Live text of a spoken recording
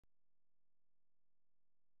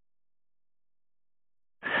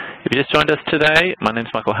If you just joined us today, my name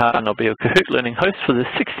is Michael Hart and I'll be your Kahoot Learning host for the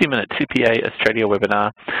 60-minute CPA Australia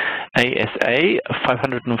webinar, ASA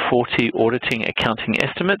 540 Auditing Accounting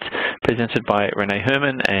Estimates, presented by Rene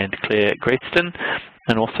Herman and Claire Grayston,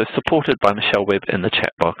 and also supported by Michelle Webb in the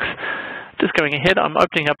chat box. Just going ahead, I'm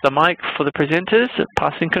opening up the mic for the presenters,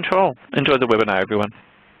 passing control. Enjoy the webinar, everyone.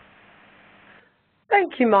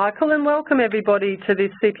 Thank you, Michael, and welcome everybody to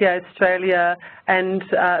this CPA Australia and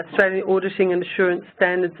Australian Auditing and Assurance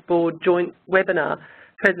Standards Board joint webinar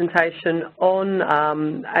presentation on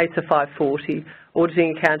ASA 540,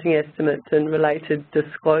 Auditing Accounting Estimates and Related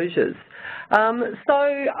Disclosures. So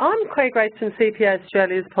I'm Claire Grayston, CPA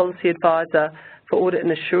Australia's Policy Advisor for Audit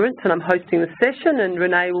and Assurance, and I'm hosting the session, and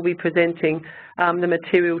Rene will be presenting the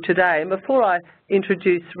material today. And before I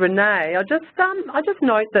introduce Rene, I just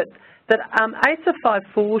note that ASA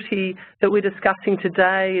 540 that we're discussing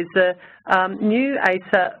today is a new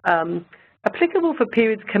ASA applicable for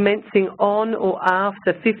periods commencing on or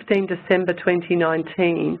after 15 December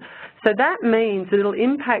 2019. So that means that it'll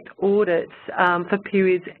impact audits for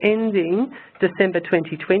periods ending December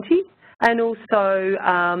 2020, and also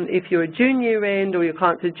if you're a June year end or your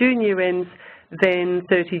clients are June year ends, then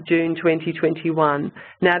 30 June 2021.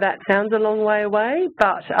 Now that sounds a long way away,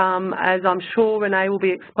 but as I'm sure Rene will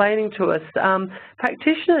be explaining to us,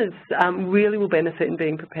 practitioners really will benefit in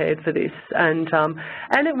being prepared for this, and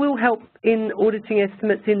it will help in auditing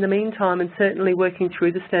estimates in the meantime, and certainly working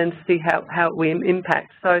through the standards to see how it will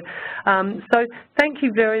impact. So thank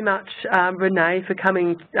you very much, Rene, for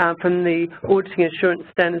coming from the Auditing Assurance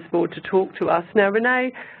Standards Board to talk to us. Now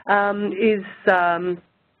Rene is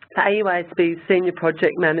AUASB's Senior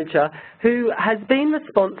Project Manager, who has been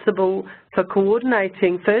responsible for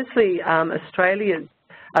coordinating, firstly, the Australian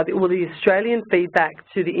feedback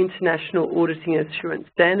to the International Auditing Assurance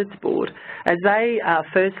Standards Board, as they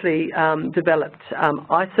firstly developed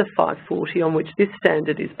ISA 540, on which this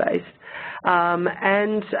standard is based.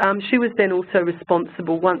 She was then also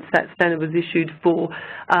responsible, once that standard was issued, for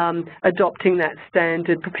adopting that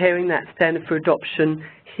standard, preparing that standard for adoption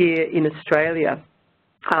here in Australia.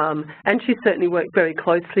 And she certainly worked very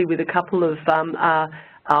closely with a couple of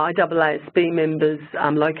AUASB members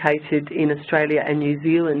located in Australia and New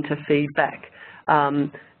Zealand to feedback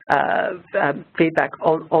on as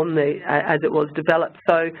it was developed.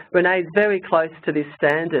 So Rene is very close to this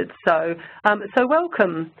standard. So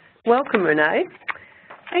welcome, Rene.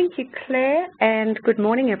 Thank you, Claire, and good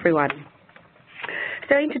morning, everyone.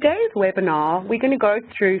 So in today's webinar, we're going to go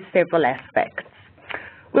through several aspects.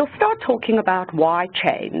 We'll start talking about why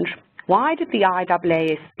change. Why did the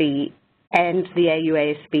AUASB and the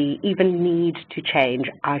AUASB even need to change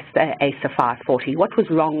ASA 540? What was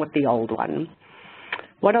wrong with the old one?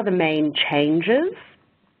 What are the main changes?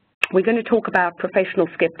 We're going to talk about professional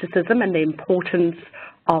skepticism and the importance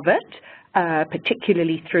of it,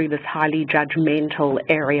 particularly through this highly judgmental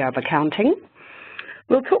area of accounting.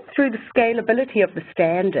 We'll talk through the scalability of the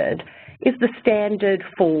standard. Is the standard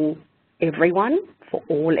for everyone, for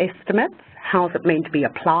all estimates? How is it meant to be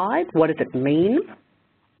applied? What does it mean?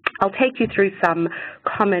 I'll take you through some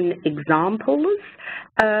common examples,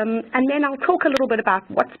 and then I'll talk a little bit about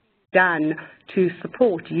what's done to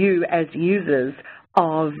support you as users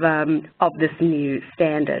of this new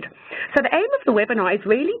standard. So the aim of the webinar is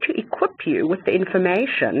really to equip you with the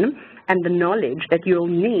information and the knowledge that you'll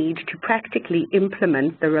need to practically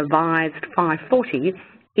implement the revised 540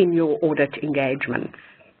 in your audit engagements.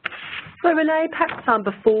 So Rene, perhaps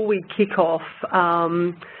before we kick off,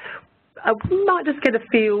 we might just get a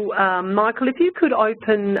feel, Michael, if you could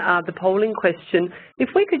open the polling question,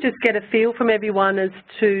 if we could just get a feel from everyone as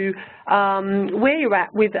to where you're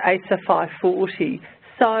at with ASA 540.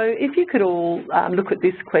 So if you could all look at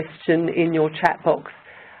this question in your chat box.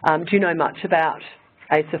 Do you know much about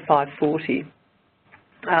ASA 540?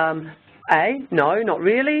 A, no, not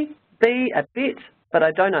really. B, a bit, but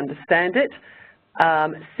I don't understand it.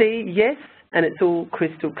 C, yes, and it's all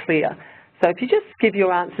crystal clear. So if you just give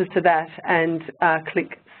your answers to that and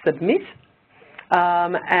click submit,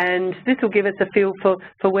 and this will give us a feel for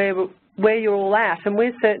where you're all at. And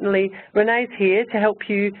we're certainly, Rene's here to help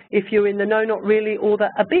you if you're in the no, not really, or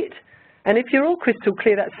the a bit. And if you're all crystal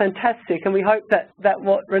clear, that's fantastic, and we hope that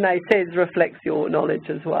what Rene says reflects your knowledge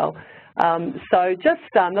as well. So just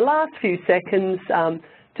the last few seconds, oh,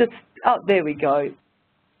 there we go.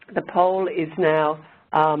 The poll is now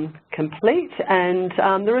complete, and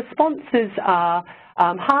the responses are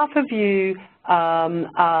half of you are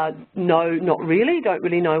no, not really, don't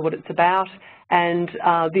really know what it's about, and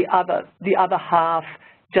the other half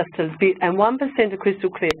just a bit, and 1% are crystal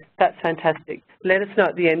clear. That's fantastic. Let us know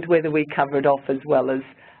at the end whether we cover it off as well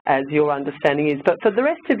as your understanding is. But for the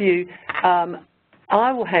rest of you,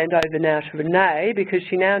 I will hand over now to Rene, because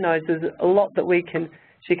she now knows there's a lot that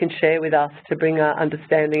she can share with us to bring our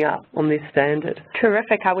understanding up on this standard.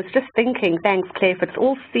 Terrific. I was just thinking, thanks Claire, if it's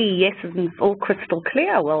all C, yes, and it's all crystal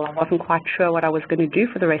clear, well, I wasn't quite sure what I was going to do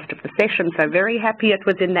for the rest of the session, so very happy it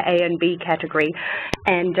was in the A and B category,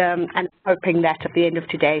 and hoping that at the end of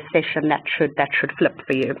today's session that should flip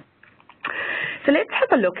for you. So let's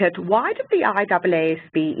have a look at why did the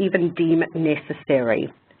AUASB even deem it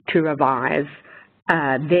necessary to revise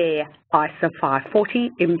their ISA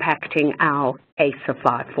 540 impacting our ASA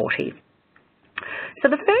 540. So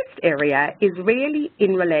the first area is really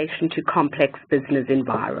in relation to complex business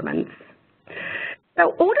environments.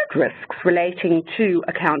 So audit risks relating to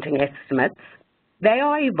accounting estimates, they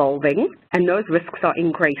are evolving and those risks are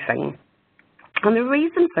increasing. And the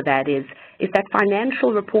reason for that is that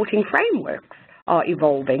financial reporting frameworks are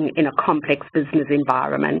evolving in a complex business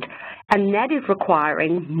environment, and that is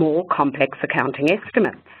requiring more complex accounting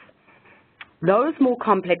estimates. Those more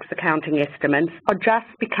complex accounting estimates are just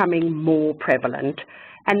becoming more prevalent,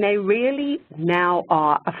 and they really now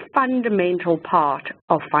are a fundamental part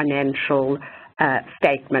of financial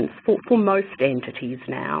statements for most entities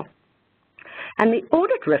now. And the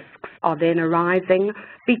audit risks are then arising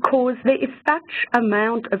because there is such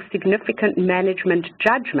amount of significant management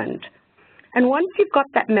judgment. And once you've got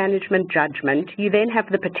that management judgment, you then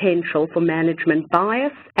have the potential for management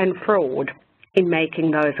bias and fraud in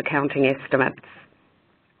making those accounting estimates.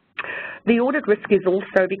 The audit risk is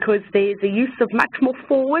also because there's a use of much more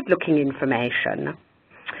forward-looking information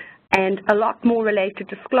and a lot more related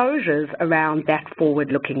disclosures around that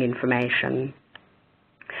forward-looking information.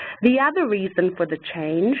 The other reason for the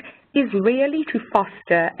change is really to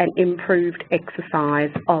foster an improved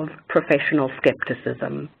exercise of professional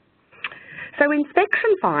skepticism. So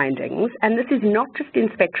inspection findings, and this is not just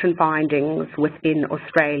inspection findings within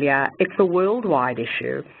Australia, it's a worldwide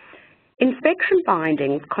issue. Inspection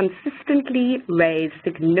findings consistently raise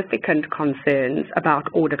significant concerns about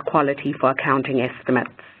audit quality for accounting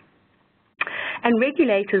estimates. And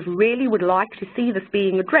regulators really would like to see this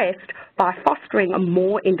being addressed by fostering a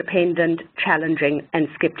more independent, challenging and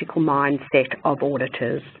skeptical mindset of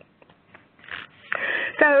auditors.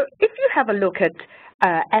 So if you have a look at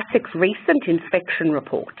ASIC's recent inspection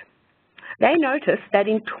report, they noticed that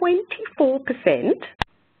in 24%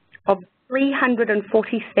 of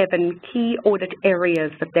 347 key audit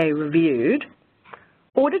areas that they reviewed,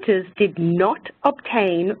 auditors did not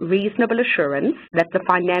obtain reasonable assurance that the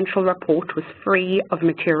financial report was free of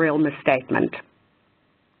material misstatement.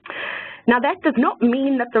 Now, that does not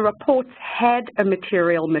mean that the reports had a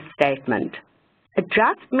material misstatement. It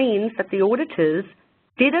just means that the auditors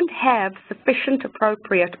didn't have sufficient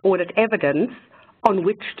appropriate audit evidence on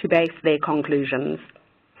which to base their conclusions.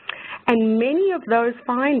 And many of those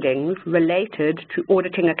findings related to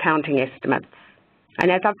auditing accounting estimates.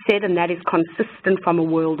 And as I've said, and that is consistent from a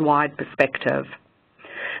worldwide perspective.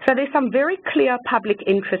 So there's some very clear public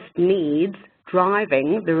interest needs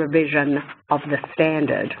driving the revision of the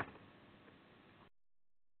standard.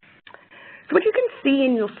 So what you can see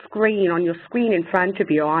in your screen, on your screen in front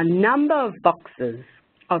of you, are a number of boxes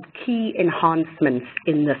of key enhancements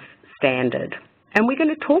in this standard. And we're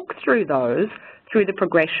going to talk through those through the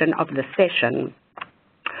progression of the session.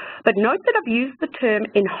 But note that I've used the term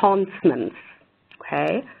enhancements,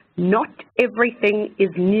 okay? Not everything is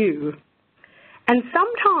new. And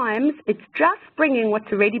sometimes it's just bringing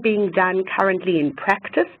what's already being done currently in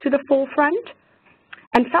practice to the forefront,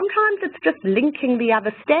 and sometimes it's just linking the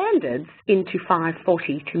other standards into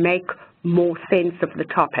 540 to make more sense of the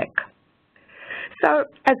topic. So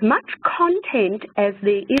as much content as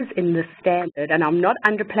there is in this standard, and I'm not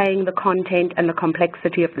underplaying the content and the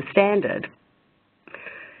complexity of the standard,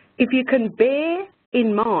 if you can bear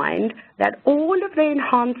in mind that all of the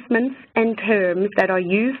enhancements and terms that are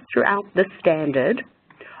used throughout this standard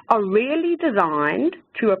are really designed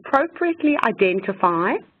to appropriately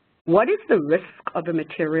identify what is the risk of a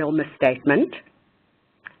material misstatement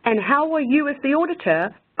and how are you as the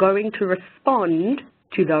auditor going to respond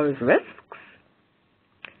to those risks,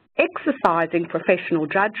 exercising professional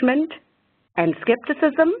judgment and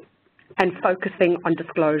skepticism, and focusing on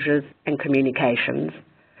disclosures and communications.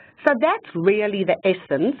 So that's really the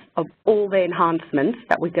essence of all the enhancements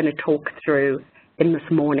that we're going to talk through in this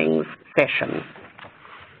morning's session.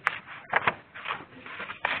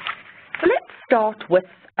 So let's start with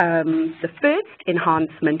the first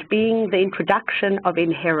enhancement being the introduction of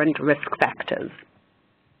inherent risk factors.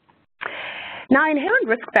 Now, inherent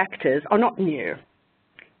risk factors are not new.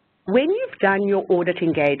 when you've done your audit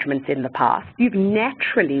engagements in the past, you've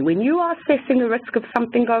naturally, when you are assessing the risk of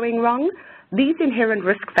something going wrong, these inherent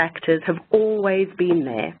risk factors have always been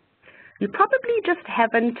there. You probably just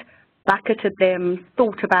haven't bucketed them,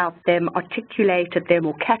 thought about them, articulated them,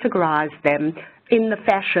 or categorized them in the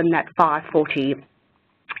fashion that 540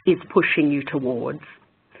 is pushing you towards.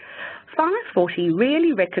 540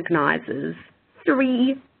 really recognizes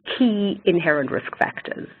 3 key inherent risk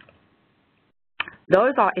factors.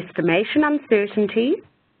 Those are estimation uncertainty,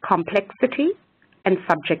 complexity, and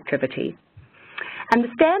subjectivity. And the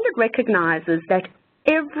standard recognizes that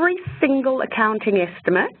every single accounting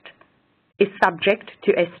estimate is subject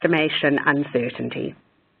to estimation uncertainty.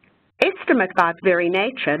 Estimate by its very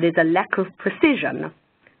nature, there's a lack of precision.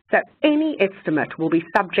 So any estimate will be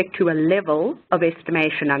subject to a level of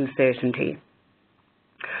estimation uncertainty.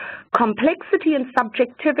 Complexity and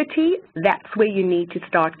subjectivity, that's where you need to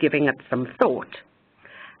start giving it some thought.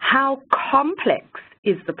 How complex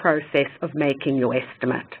is the process of making your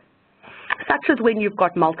estimate? Such as when you've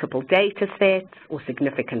got multiple data sets or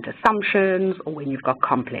significant assumptions, or when you've got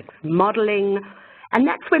complex modeling, and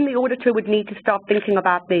that's when the auditor would need to start thinking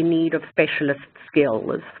about their need of specialist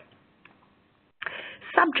skills.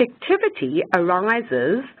 Subjectivity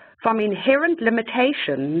arises from inherent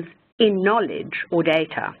limitations in knowledge or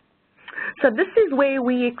data. So this is where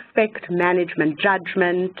we expect management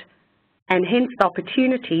judgment and hence the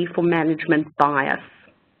opportunity for management bias.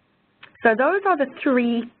 So those are the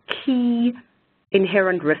 3 key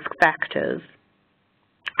inherent risk factors,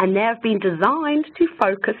 and they have been designed to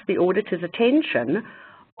focus the auditor's attention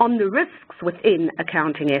on the risks within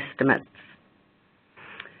accounting estimates.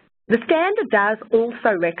 The standard does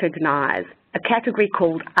also recognize a category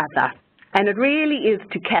called other, and it really is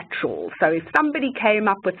to catch all. So if somebody came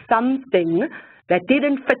up with something that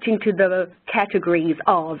didn't fit into the categories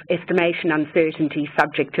of estimation, uncertainty,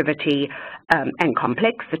 subjectivity, and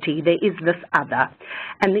complexity, there is this other.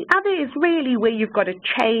 And the other is really where you've got a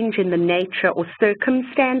change in the nature or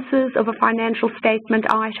circumstances of a financial statement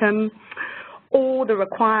item, or the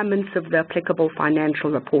requirements of the applicable financial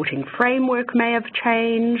reporting framework may have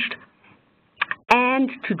changed, and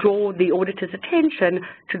to draw the auditor's attention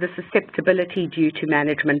to the susceptibility due to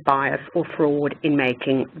management bias or fraud in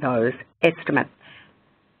making those estimates.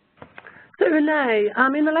 So Rene,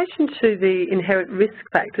 in relation to the inherent risk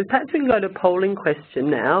factors, perhaps we can go to a polling question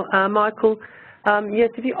now. Michael, yes,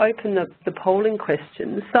 if you open the polling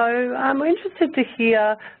question. So we're interested to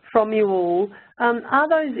hear from you all, are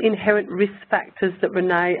those inherent risk factors that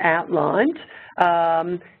Rene outlined,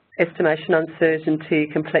 estimation uncertainty,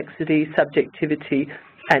 complexity, subjectivity,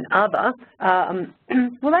 and other,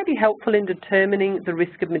 will they be helpful in determining the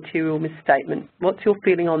risk of material misstatement? What's your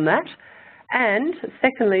feeling on that? And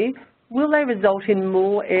secondly, will they result in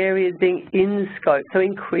more areas being in scope, so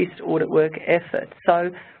increased audit work effort?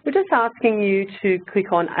 So we're just asking you to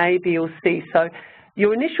click on A, B, or C. So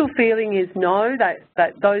your initial feeling is no,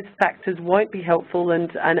 that those factors won't be helpful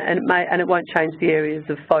and it won't change the areas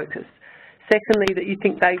of focus. Secondly, that you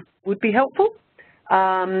think they would be helpful,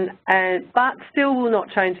 but still will not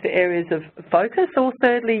change the areas of focus. Or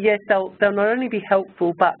thirdly, yes, they'll not only be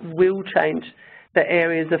helpful, but will change the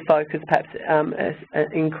areas of focus, perhaps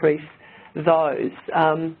increase those.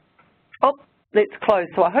 Let's close.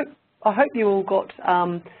 So I hope you all got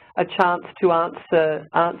a chance to answer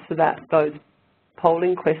that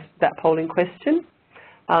polling question.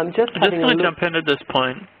 I'm just going to jump in at this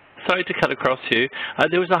point. Sorry to cut across you.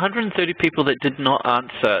 There was 130 people that did not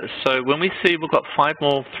answer. So when we see we've got 3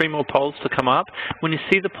 more polls to come up, when you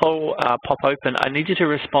see the poll pop open, I need you to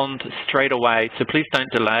respond straight away. So please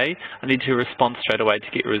don't delay. I need you to respond straight away to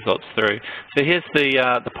get your results through. So here's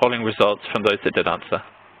the polling results from those that did answer.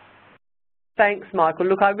 Thanks, Michael.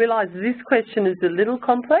 Look, I realise this question is a little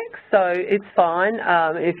complex, so it's fine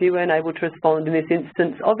if you weren't able to respond in this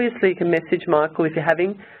instance. Obviously, you can message Michael if you're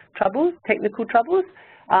having troubles, technical troubles.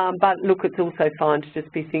 But look, it's also fine to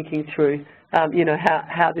just be thinking through, you know,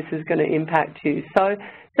 how this is going to impact you. So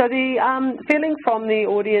the feeling from the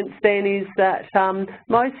audience then is that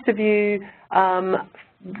most of you,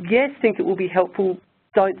 yes, think it will be helpful,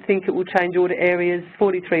 don't think it will change audit areas,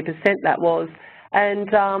 43% that was, and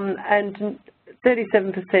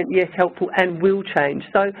 37% yes, helpful and will change.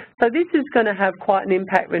 So this is going to have quite an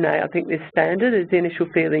impact, Rene. I think this standard is the initial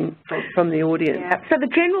feeling from the audience. Yeah. So the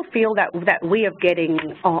general feel that we are getting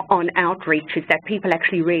on outreach is that people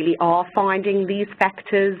actually really are finding these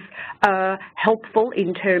factors helpful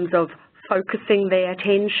in terms of focusing their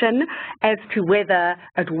attention. As to whether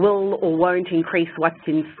it will or won't increase what's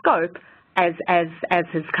in scope, as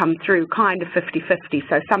has come through, kind of 50-50.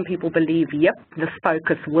 So some people believe, yep, this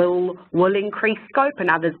focus will increase scope, and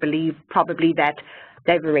others believe probably that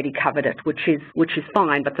they've already covered it, which is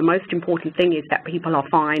fine. But the most important thing is that people are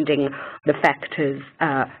finding the factors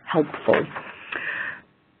helpful.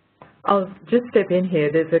 I'll just step in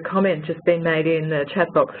here. There's a comment just been made in the chat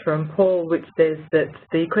box from Paul, which says that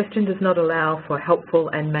the question does not allow for helpful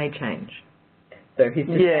and may change. So he's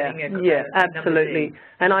just yeah, absolutely.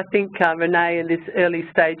 And I think, Rene, in this early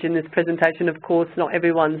stage in this presentation, of course, not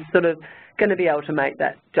everyone's sort of going to be able to make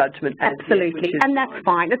that judgment. Absolutely, and that's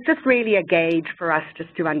fine. It's just really a gauge for us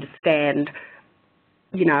just to understand,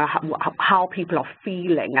 you know, how people are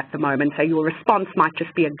feeling at the moment. So your response might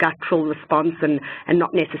just be a guttural response and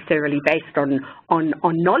not necessarily based on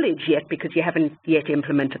knowledge yet, because you haven't yet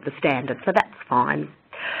implemented the standard. So that's fine.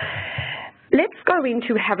 Let's go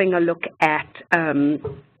into having a look at the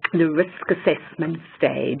risk assessment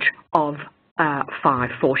stage of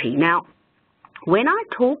 540. Now, when I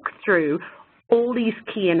talk through all these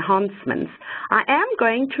key enhancements, I am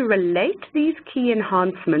going to relate these key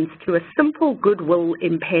enhancements to a simple goodwill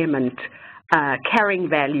impairment carrying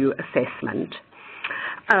value assessment,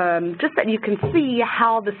 just that you can see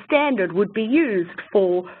how the standard would be used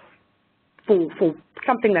for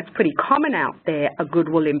something that's pretty common out there, a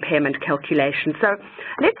goodwill impairment calculation. So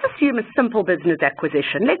let's assume a simple business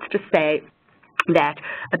acquisition. Let's just say that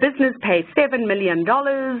a business pays $7 million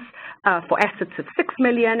for assets of $6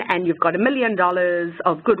 million, and you've got $1 million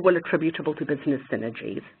of goodwill attributable to business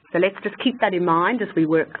synergies. So let's just keep that in mind as we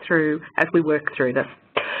work through this.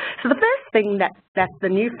 So the first thing that the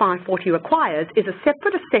new 540 requires is a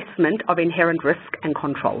separate assessment of inherent risk and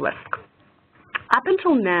control risk. Up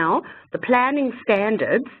until now, the planning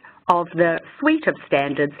standards of the suite of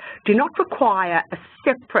standards do not require a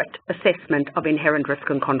separate assessment of inherent risk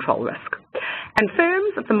and control risk. And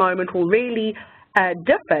firms at the moment will really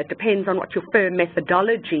differ, depends on what your firm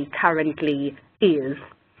methodology currently is.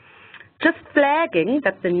 Just flagging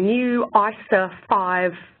that the new ASA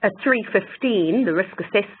 315, the risk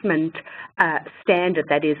assessment standard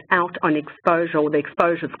that is out on exposure, or the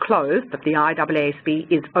exposure's closed, that the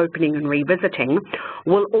AUASB is opening and revisiting,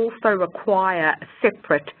 will also require a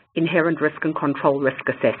separate inherent risk and control risk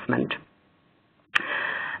assessment.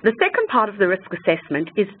 The second part of the risk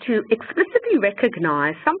assessment is to explicitly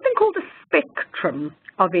recognize something called a spectrum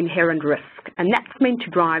of inherent risk, and that's meant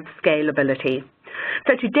to drive scalability.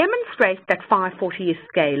 So to demonstrate that 540 is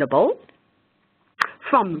scalable,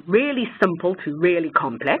 from really simple to really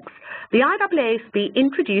complex, the AUASB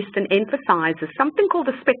introduced and emphasizes something called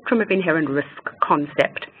the spectrum of inherent risk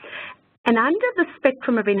concept. And under the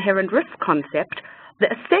spectrum of inherent risk concept, the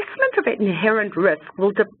assessment of inherent risk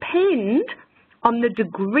will depend on the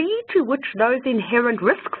degree to which those inherent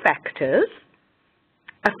risk factors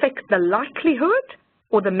affect the likelihood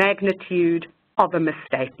or the magnitude of a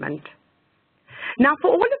misstatement. Now, for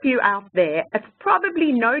all of you out there, it's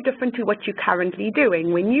probably no different to what you're currently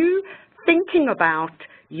doing. When you're thinking about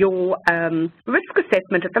your risk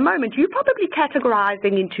assessment at the moment, you're probably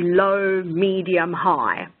categorizing into low, medium,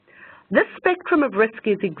 high. This spectrum of risk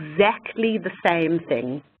is exactly the same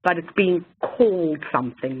thing, but it's being called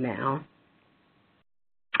something now.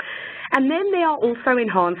 And then there are also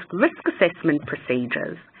enhanced risk assessment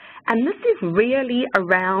procedures. And this is really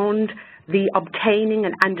around the obtaining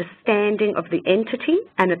and understanding of the entity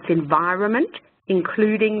and its environment,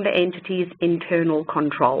 including the entity's internal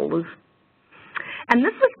controls. And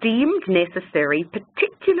this was deemed necessary,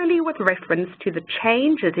 particularly with reference to the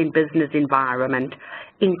changes in business environment,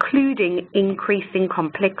 including increasing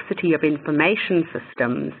complexity of information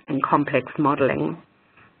systems and complex modeling.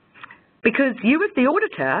 Because you as the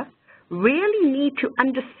auditor really need to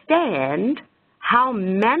understand how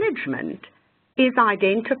management is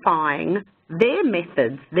identifying their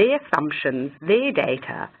methods, their assumptions, their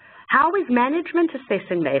data. How is management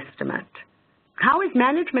assessing the estimate? How is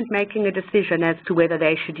management making a decision as to whether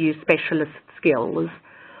they should use specialist skills?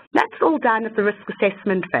 That's all done at the risk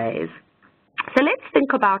assessment phase. So let's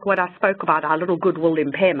think about what I spoke about, our little goodwill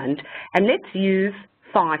impairment, and let's use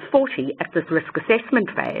 540 at this risk assessment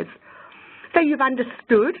phase. So you've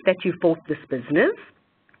understood that you've bought this business,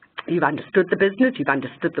 you've understood the business, you've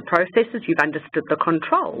understood the processes, you've understood the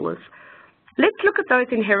controls. Let's look at those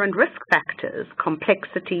inherent risk factors: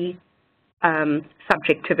 complexity,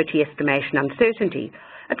 subjectivity, estimation, uncertainty.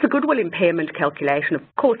 It's a goodwill impairment calculation. Of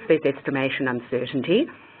course, there's estimation uncertainty.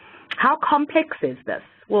 How complex is this?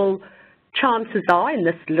 Well, chances are, in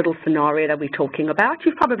this little scenario that we're talking about,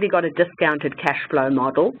 you've probably got a discounted cash flow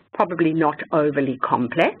model, probably not overly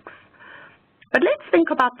complex. But let's think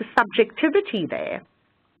about the subjectivity there.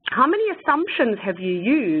 How many assumptions have you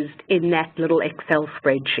used in that little Excel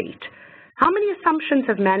spreadsheet? How many assumptions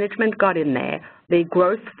have management got in there? Their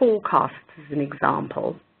growth forecasts is an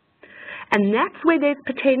example. And that's where there's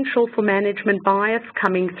potential for management bias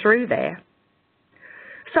coming through there.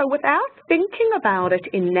 So without thinking about it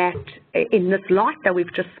in this light that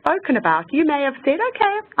we've just spoken about, you may have said,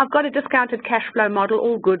 okay, I've got a discounted cash flow model,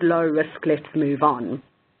 all good, low risk, let's move on.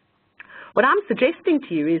 What I'm suggesting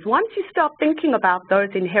to you is once you start thinking about those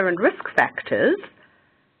inherent risk factors,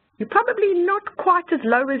 you're probably not quite as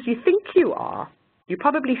low as you think you are. You're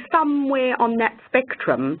probably somewhere on that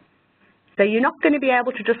spectrum. So you're not going to be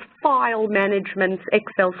able to just file management's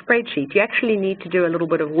Excel spreadsheet. You actually need to do a little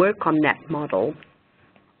bit of work on that model.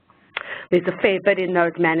 There's a fair bit in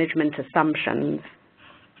those management assumptions.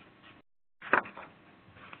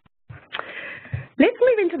 Let's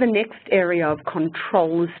move into the next area of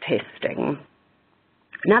controls testing.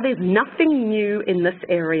 Now, there's nothing new in this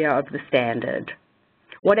area of the standard.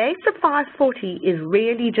 What ASA 540 is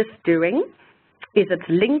really just doing is it's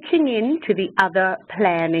linking in to the other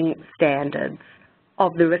planning standards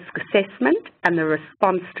of the risk assessment and the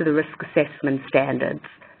response to the risk assessment standards.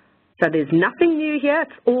 So there's nothing new here.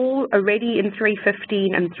 It's all already in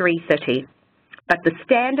 315 and 330. But the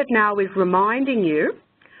standard now is reminding you,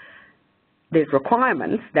 there's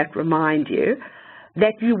requirements that remind you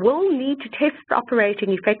that you will need to test the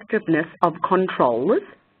operating effectiveness of controls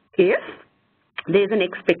if there's an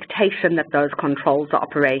expectation that those controls are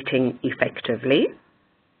operating effectively,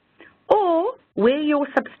 or where your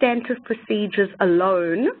substantive procedures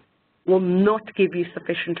alone will not give you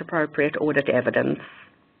sufficient appropriate audit evidence.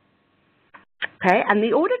 Okay, and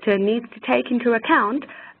the auditor needs to take into account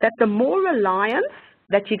that the more reliance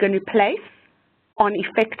that you're going to place on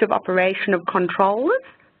effective operation of controls,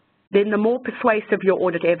 then the more persuasive your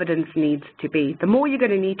audit evidence needs to be. The more you're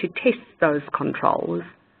going to need to test those controls.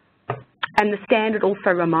 And the standard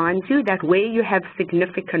also reminds you that where you have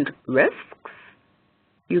significant risks,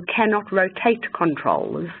 you cannot rotate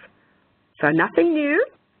controls. So nothing new,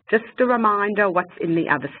 just a reminder what's in the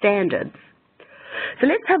other standards. So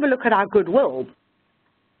let's have a look at our goodwill.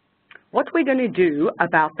 What we're going to do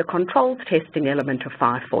about the controls testing element of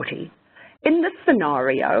 540. In this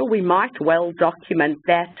scenario, we might well document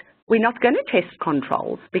that we're not going to test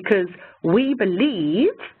controls because we believe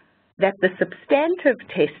that the substantive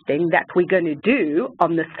testing that we're going to do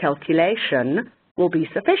on this calculation will be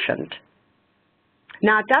sufficient.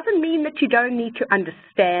 Now, it doesn't mean that you don't need to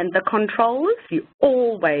understand the controls. You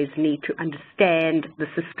always need to understand the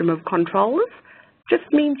system of controls.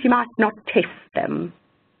 Just means you might not test them.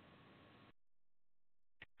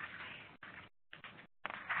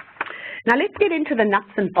 Now let's get into the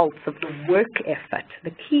nuts and bolts of the work effort,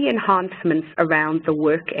 the key enhancements around the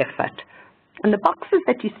work effort. And the boxes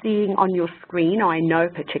that you're seeing on your screen are in no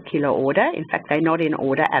particular order. In fact, they're not in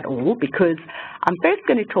order at all because I'm first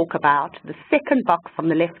going to talk about the second box on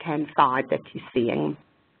the left-hand side that you're seeing.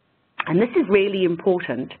 And this is really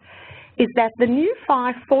important, is that the new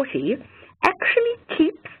 540 actually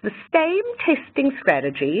keeps the same testing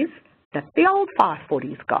strategies that the old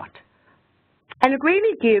 540's got. And it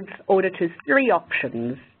really gives auditors three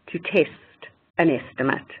options to test an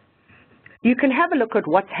estimate. You can have a look at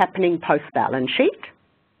what's happening post-balance sheet.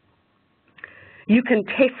 You can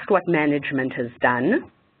test what management has done,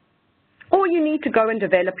 or you need to go and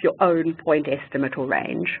develop your own point estimate or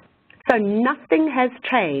range. So nothing has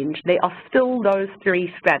changed. There are still those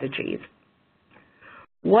three strategies.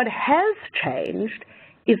 What has changed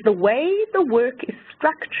is the way the work is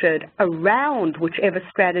structured around whichever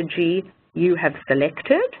strategy you have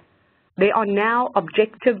selected. There are now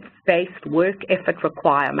objective-based work effort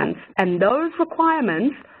requirements, and those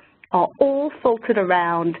requirements are all filtered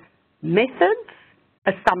around methods,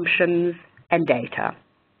 assumptions, and data.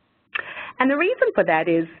 And the reason for that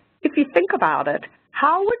is, if you think about it,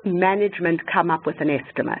 how would management come up with an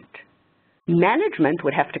estimate? Management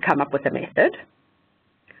would have to come up with a method.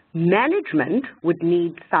 Management would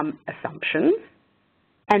need some assumptions,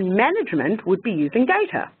 and management would be using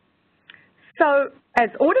data. So as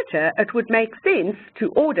auditor, it would make sense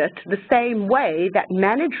to audit the same way that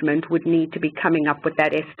management would need to be coming up with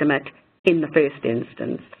that estimate in the first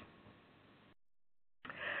instance.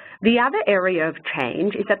 The other area of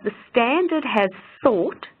change is that the standard has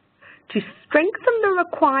sought to strengthen the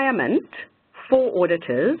requirement for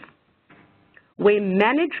auditors where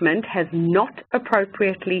management has not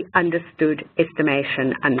appropriately understood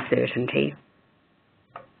estimation uncertainty.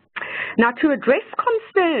 Now, to address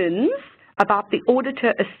concerns about the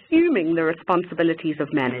auditor assuming the responsibilities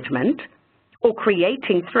of management or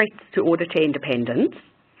creating threats to auditor independence,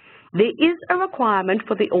 there is a requirement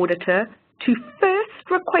for the auditor to first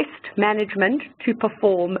request management to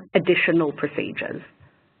perform additional procedures.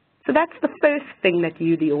 So that's the first thing that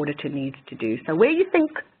you, the auditor, needs to do. So where you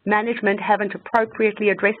think management haven't appropriately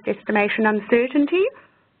addressed estimation uncertainty,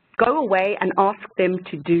 go away and ask them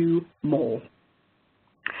to do more.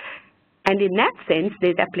 And in that sense,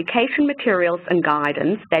 there's application materials and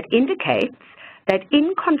guidance that indicates that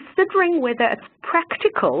in considering whether it's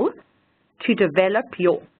practical to develop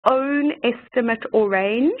your own estimate or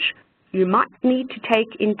range, you might need to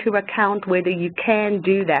take into account whether you can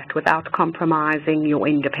do that without compromising your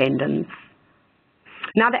independence.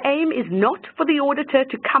 Now, the aim is not for the auditor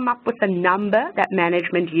to come up with a number that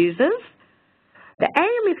management uses. The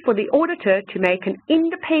aim is for the auditor to make an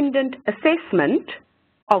independent assessment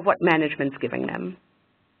of what management's giving them.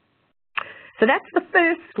 So that's the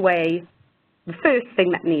first way, the first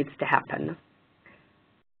thing that needs to happen.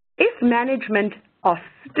 If management are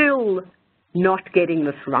still not getting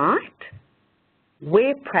this right,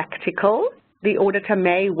 where practical, the auditor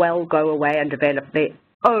may well go away and develop their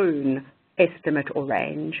own estimate or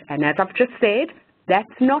range. And as I've just said,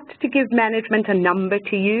 that's not to give management a number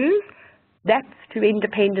to use, that's to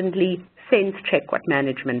independently sense check what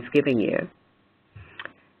management's giving you.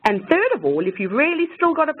 And third of all, if you've really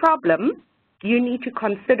still got a problem, you need to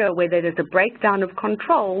consider whether there's a breakdown of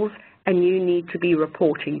controls and you need to be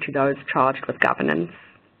reporting to those charged with governance.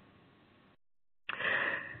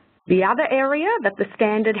 The other area that the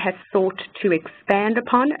standard has sought to expand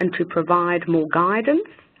upon and to provide more guidance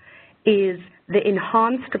is the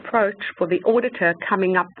enhanced approach for the auditor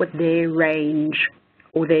coming up with their range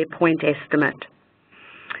or their point estimate.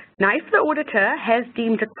 Now, if the auditor has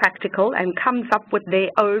deemed it practical and comes up with their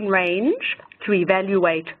own range to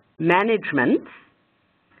evaluate management,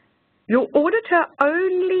 your auditor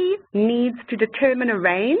only needs to determine a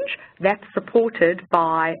range that's supported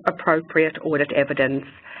by appropriate audit evidence.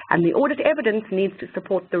 And the audit evidence needs to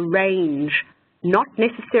support the range, not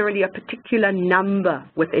necessarily a particular number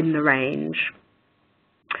within the range.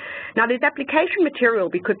 Now, there's application material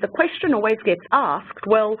because the question always gets asked,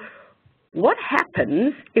 well, what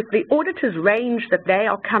happens if the auditor's range that they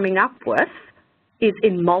are coming up with is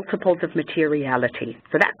in multiples of materiality?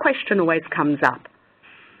 So that question always comes up.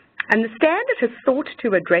 And the standard has sought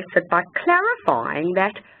to address it by clarifying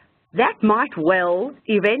that that might well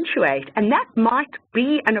eventuate and that might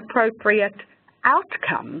be an appropriate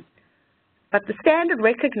outcome. But the standard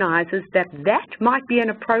recognizes that that might be an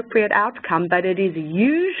appropriate outcome, but it is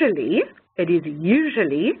usually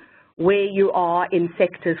where you are in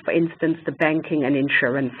sectors, for instance, the banking and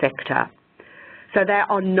insurance sector. So they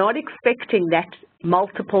are not expecting that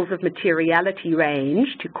multiples of materiality range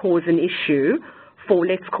to cause an issue for,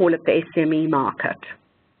 let's call it, the SME market.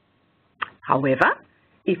 However,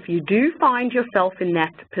 if you do find yourself in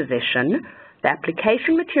that position, the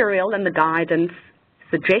application material and the guidance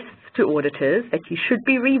suggests to auditors that you should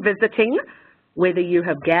be revisiting whether you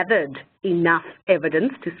have gathered enough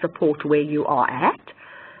evidence to support where you are at.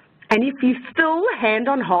 And if you still, hand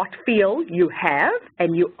on heart, feel you have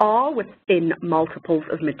and you are within multiples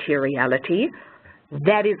of materiality,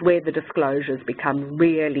 that is where the disclosures become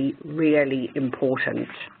really, really important.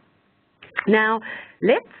 Now,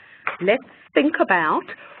 let's think about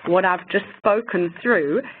what I've just spoken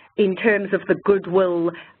through in terms of the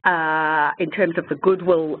goodwill,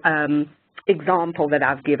 example that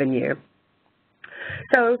I've given you.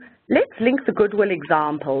 So let's link the goodwill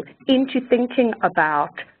example into thinking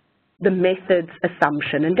about the methods,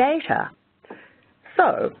 assumption, and data.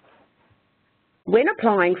 So when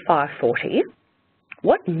applying 540,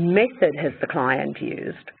 what method has the client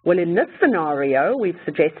used? Well, in this scenario, we've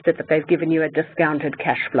suggested that they've given you a discounted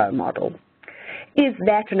cash flow model. Is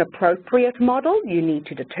that an appropriate model? You need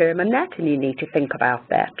to determine that and you need to think about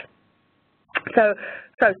that. So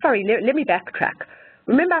sorry, let me backtrack.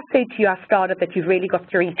 Remember I said to you, I started that you've really got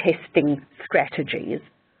 3 testing strategies.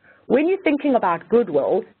 When you're thinking about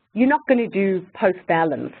goodwill, you're not going to do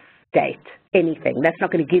post-balance date anything. That's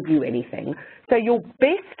not going to give you anything. So your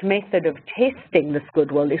best method of testing this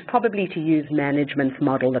goodwill is probably to use management's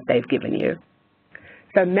model that they've given you.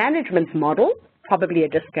 So management's model, probably a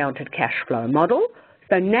discounted cash flow model.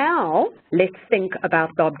 So now let's think about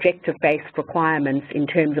the objective-based requirements in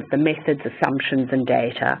terms of the methods, assumptions, and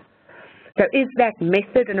data. So is that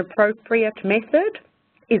method an appropriate method?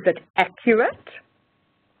 Is it accurate?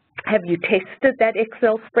 Have you tested that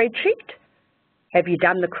Excel spreadsheet? Have you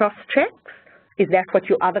done the cross-checks? Is that what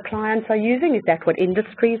your other clients are using? Is that what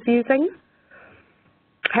industry is using?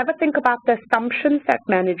 Have a think about the assumptions that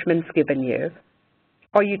management's given you.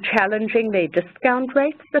 Are you challenging their discount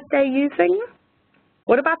rates that they're using?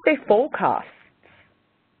 What about their forecasts?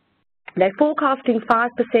 They're forecasting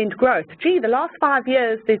 5% growth. Gee, the last 5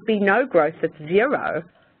 years there's been no growth, it's 0.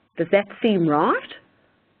 Does that seem right?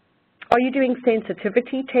 Are you doing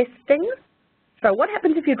sensitivity testing? So what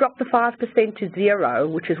happens if you drop the 5% to 0,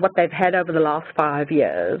 which is what they've had over the last 5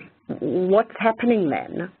 years? What's happening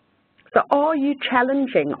then? So are you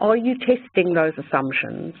challenging, are you testing those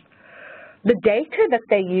assumptions? The data that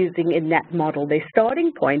they're using in that model, their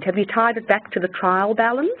starting point, have you tied it back to the trial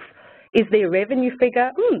balance? Is there a revenue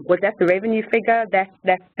figure? Was that the revenue figure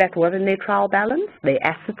that was in their trial balance, their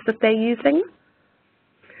assets that they're using?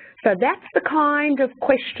 So that's the kind of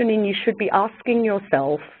questioning you should be asking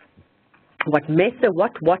yourself. What method,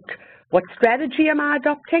 what strategy am I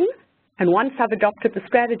adopting? And once I've adopted the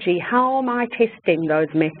strategy, how am I testing those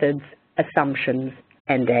methods, assumptions,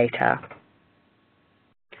 and data?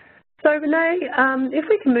 So Rene, if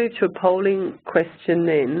we can move to a polling question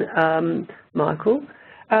then, Michael.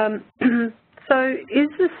 So is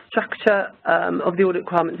the structure of the audit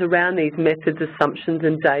requirements around these methods, assumptions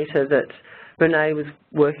and data that Rene was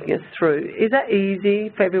working us through, is that easy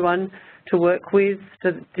for everyone to work with?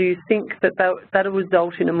 Do you think that that'll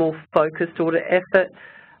result in a more focused audit effort,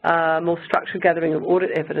 more structured gathering of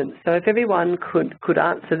audit evidence? So if everyone could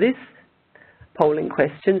answer this polling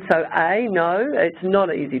question, so A, no, it's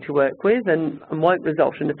not easy to work with and won't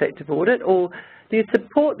result in effective audit, or do you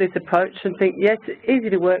support this approach and think, yes, it's easy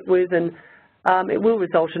to work with and it will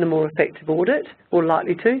result in a more effective audit, or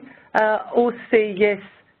likely to, or C, yes,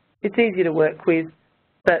 it's easy to work with,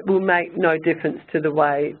 but will make no difference to the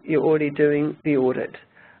way you're already doing the audit.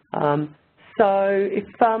 So if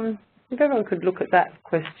everyone could look at that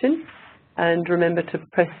question and remember to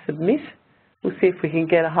press submit, we'll see if we can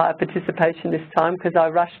get a higher participation this time, because I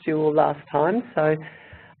rushed you all last time. So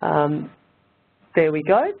there we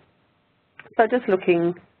go. So just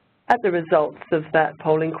looking at the results of that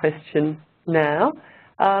polling question now,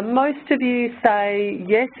 most of you say,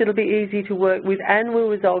 yes, it'll be easy to work with and will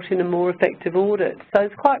result in a more effective audit. So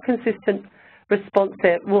it's quite consistent response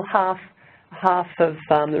there. Well, half of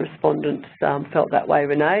the respondents felt that way,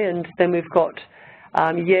 Rene, and then we've got,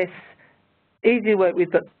 yes, easy to work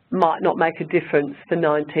with, but might not make a difference for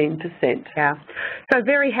 19%. Yeah, so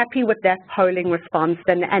very happy with that polling response,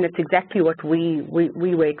 and it's exactly what we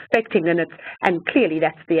were expecting, and clearly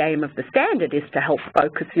that's the aim of the standard, is to help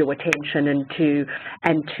focus your attention and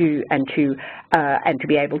to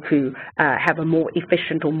be able to have a more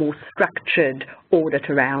efficient or more structured audit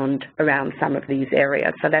around some of these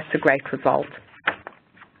areas. So that's a great result.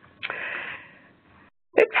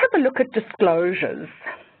 Let's have a look at disclosures.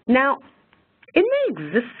 Now, in the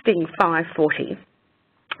existing 540,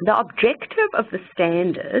 the objective of the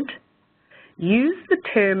standard used the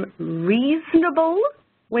term reasonable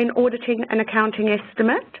when auditing an accounting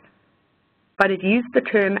estimate, but it used the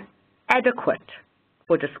term adequate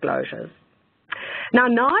for disclosures. Now,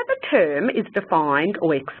 neither term is defined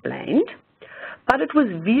or explained, but it was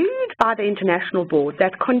viewed by the International Board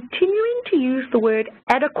that continuing to use the word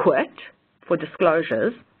adequate for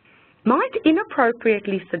disclosures might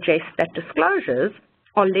inappropriately suggest that disclosures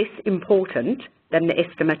are less important than the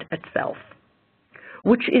estimate itself,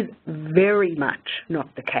 which is very much not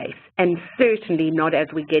the case, and certainly not as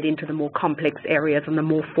we get into the more complex areas and the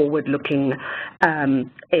more forward-looking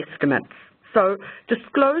estimates. So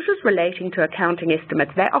disclosures relating to accounting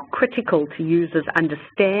estimates, they are critical to users'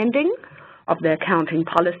 understanding of the accounting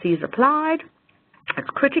policies applied. It's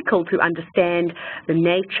critical to understand the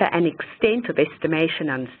nature and extent of estimation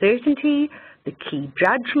uncertainty, the key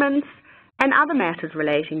judgments, and other matters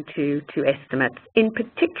relating to estimates, in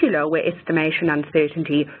particular where estimation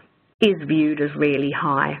uncertainty is viewed as really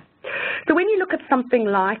high. So when you look at something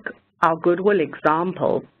like our goodwill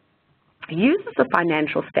example, users of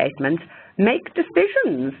financial statements make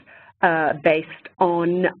decisions based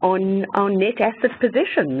on net asset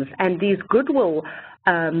positions, and these goodwill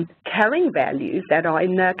carrying values that are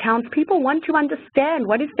in the accounts. People want to understand,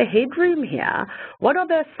 what is the headroom here? What are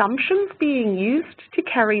the assumptions being used to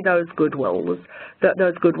carry those goodwills,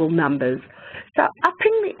 those goodwill numbers? So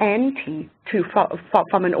upping the ante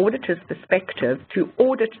from an auditor's perspective to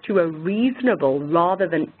audit to a reasonable rather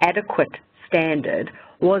than adequate standard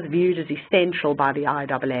was viewed as essential by the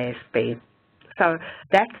AUASB. So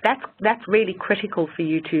that's really critical for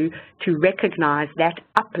you to recognize that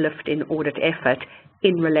uplift in audit effort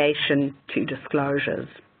in relation to disclosures.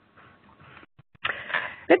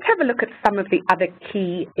 Let's have a look at some of the other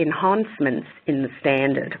key enhancements in the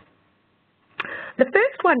standard. The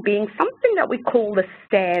first one being something that we call the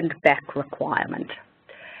stand back requirement.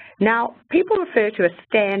 Now, people refer to a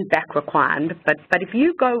stand back requirement, but if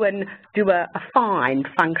you go and do a find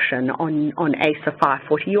function on ASA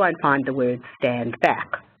 540, you won't find the word stand back.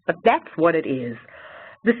 but that's what it is.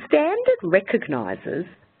 The standard recognizes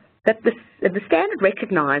the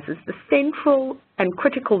central and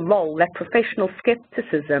critical role that professional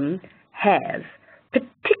skepticism has,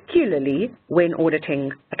 particularly when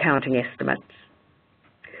auditing accounting estimates.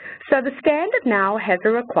 So the standard now has a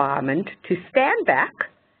requirement to stand back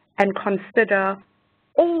and consider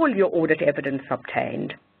all your audit evidence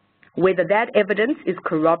obtained, whether that evidence is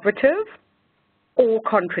corroborative or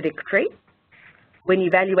contradictory, when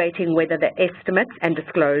evaluating whether the estimates and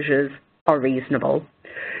disclosures are reasonable.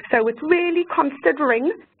 So it's really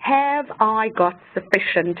considering, have I got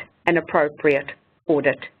sufficient and appropriate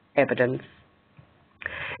audit evidence?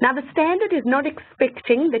 Now, the standard is not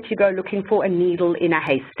expecting that you go looking for a needle in a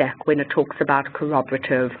haystack when it talks about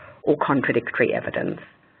corroborative or contradictory evidence.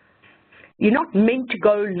 You're not meant to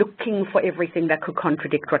go looking for everything that could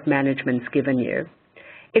contradict what management's given you.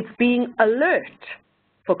 It's being alert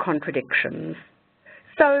for contradictions.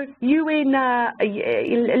 So you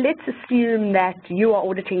let's assume that you are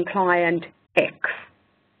auditing client X,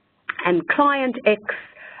 and client X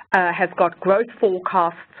has got growth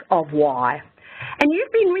forecasts of Y. And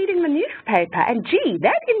you've been reading the newspaper, and gee,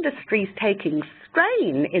 that industry's taking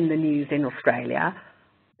strain in the news in Australia.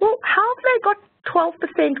 Well, how have they got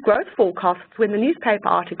 12% growth forecasts when the newspaper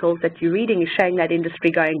articles that you're reading is showing that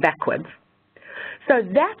industry going backwards? So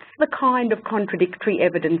that's the kind of contradictory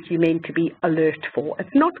evidence you're meant to be alert for.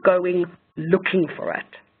 It's not going looking for it.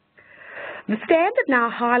 The standard now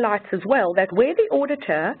highlights as well that where the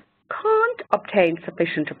auditor can't obtain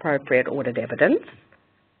sufficient appropriate audit evidence,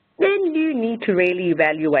 then you need to really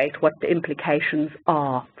evaluate what the implications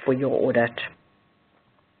are for your audit.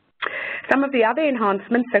 Some of the other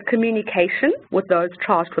enhancements are communication with those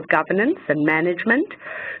charged with governance and management.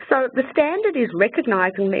 So the standard is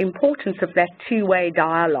recognizing the importance of that two-way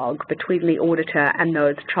dialogue between the auditor and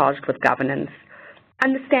those charged with governance.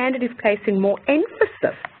 And the standard is placing more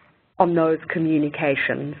emphasis on those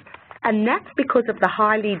communications. And that's because of the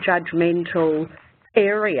highly judgmental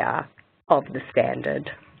area of the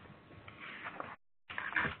standard.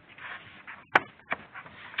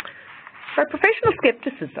 So professional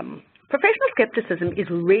skepticism. Professional skepticism is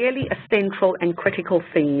really a central and critical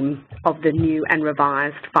theme of the new and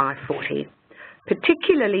revised 540,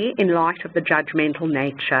 particularly in light of the judgmental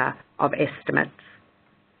nature of estimates.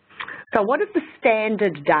 So what has the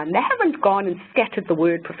standard done? They haven't gone and scattered the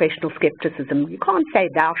word professional skepticism. You can't say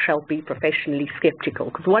thou shalt be professionally skeptical,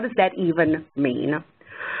 because what does that even mean?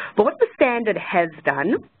 But what the standard has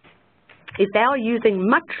done is they are using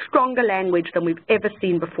much stronger language than we've ever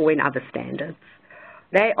seen before in other standards.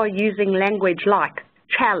 They are using language like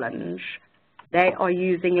challenge. They are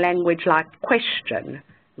using language like question,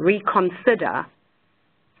 reconsider.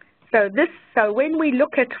 So when we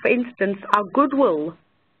look at, for instance, our goodwill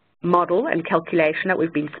model and calculation that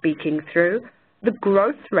we've been speaking through, the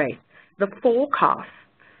growth rates, the forecasts,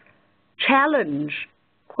 challenge,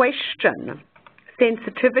 question,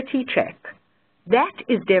 sensitivity check, that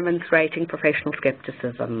is demonstrating professional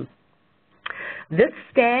skepticism. This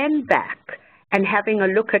stand back and having a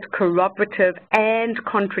look at corroborative and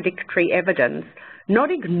contradictory evidence, not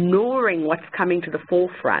ignoring what's coming to the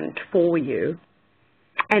forefront for you,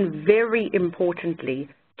 and very importantly,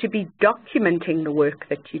 to be documenting the work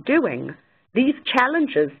that you're doing. These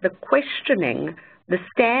challenges, the questioning, the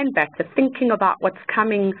stand back, the thinking about what's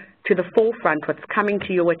coming to the forefront, what's coming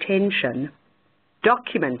to your attention,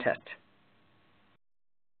 document it.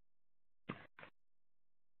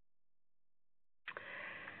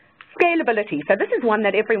 Scalability. So this is one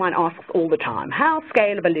that everyone asks all the time. How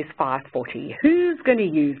scalable is 540? Who's going to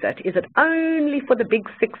use it? Is it only for the big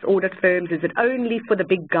 6 audit firms? Is it only for the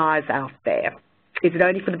big guys out there? Is it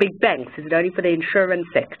only for the big banks? Is it only for the insurance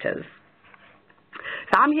sectors?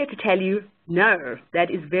 So I'm here to tell you, no, that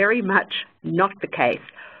is very much not the case.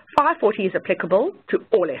 540 is applicable to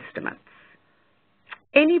all estimates.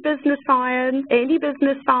 Any business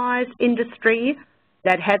size industry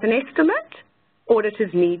that has an estimate,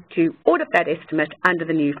 auditors need to audit that estimate under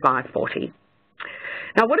the new 540.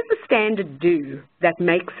 Now, what does the standard do that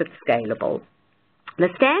makes it scalable? The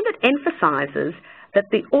standard emphasizes that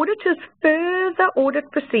the auditor's further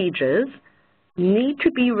audit procedures need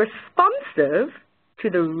to be responsive to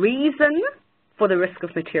the reason for the risk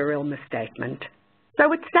of material misstatement.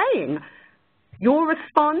 So it's saying your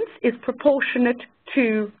response is proportionate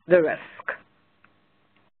to the risk.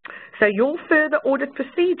 So your further audit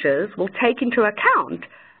procedures will take into account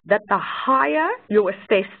that the higher your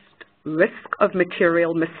assessed risk of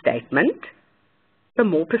material misstatement, the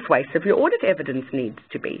more persuasive your audit evidence needs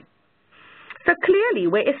to be. So clearly,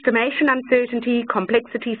 where estimation uncertainty,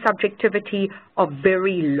 complexity, subjectivity are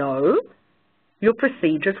very low, your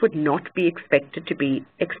procedures would not be expected to be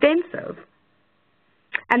extensive.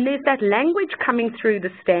 And there's that language coming through the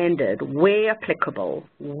standard, where applicable,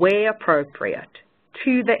 where appropriate,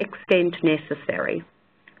 to the extent necessary.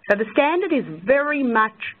 So the standard is very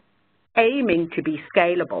much aiming to be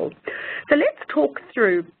scalable. So let's talk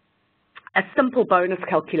through a simple bonus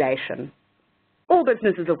calculation. All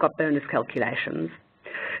businesses have got bonus calculations.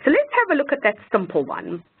 So let's have a look at that simple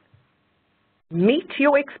one. Meet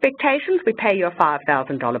your expectations, we pay you a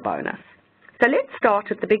 $5,000 bonus. So let's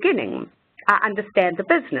start at the beginning. Understand the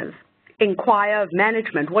business. Inquire of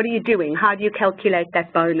management. What are you doing? How do you calculate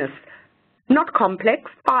that bonus? Not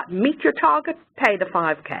complex, but meet your target, pay the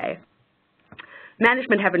 $5K.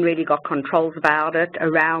 Management haven't really got controls about it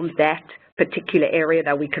around that particular area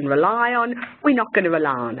that we can rely on. We're not going to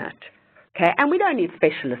rely on it. Okay, and we don't need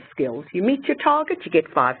specialist skills. You meet your target, you get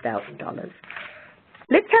 $5,000.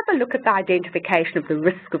 Let's have a look at the identification of the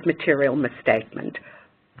risk of material misstatement.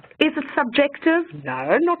 Is it subjective?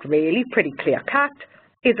 No, not really. Pretty clear cut.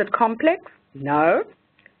 Is it complex? No.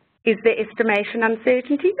 Is there estimation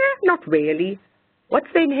uncertainty? No, not really. What's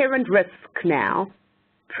the inherent risk now?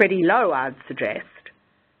 Pretty low, I'd suggest.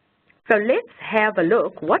 So let's have a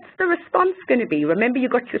look. What's the response going to be? Remember,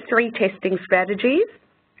 you've got your 3 testing strategies.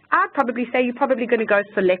 I'd probably say you're probably going to go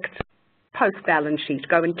select post-balance sheet.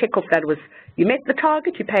 Go and tick off that was, you met the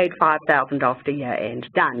target, you paid $5,000 after year end.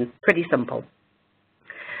 Done. Pretty simple.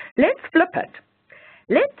 Let's flip it.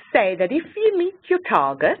 Let's say that if you meet your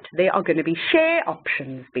target, there are going to be share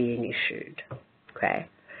options being issued. Okay.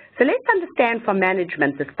 So let's understand for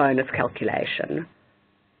management this bonus calculation.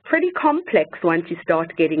 Pretty complex once you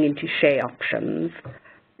start getting into share options.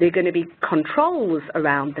 There are going to be controls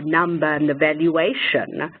around the number and the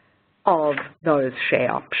valuation of those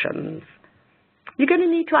share options. You're going to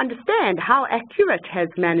need to understand how accurate has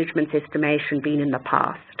management's estimation been in the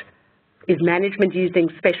past. Is management using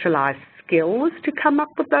specialized skills to come up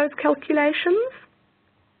with those calculations?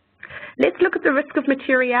 Let's look at the risk of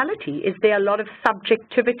materiality. Is there a lot of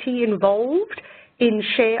subjectivity involved in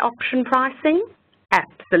share option pricing?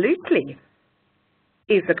 Absolutely.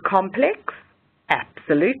 Is it complex?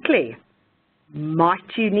 Absolutely. Might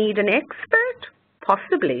you need an expert?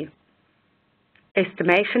 Possibly.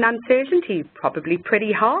 Estimation uncertainty? Probably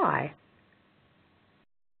pretty high.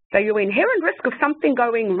 So your inherent risk of something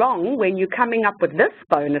going wrong when you're coming up with this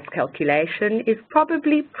bonus calculation is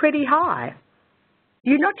probably pretty high.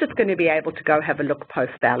 You're not just going to be able to go have a look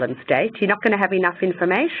post-balance date. You're not going to have enough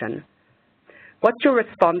information. What's your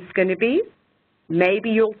response going to be? Maybe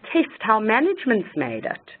you'll test how management's made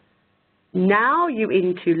it. Now you're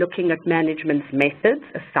into looking at management's methods,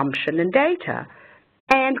 assumption and data,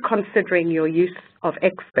 and considering your use of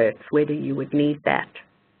experts, whether you would need that.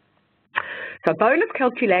 So bonus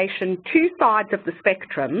calculation, 2 sides of the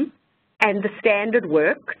spectrum, and the standard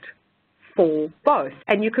worked for both.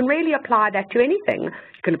 And you can really apply that to anything.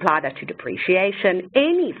 You can apply that to depreciation,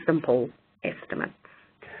 any simple estimates.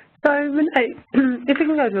 So Rene, if we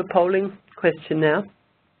can go to a polling question now.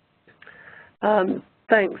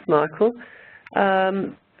 Thanks, Michael.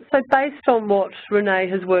 So based on what Rene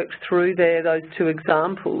has worked through there, those 2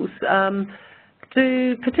 examples,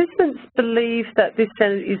 do participants believe that this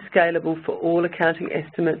standard is scalable for all accounting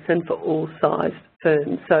estimates and for all size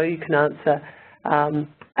firms? So you can answer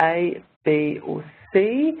A, B or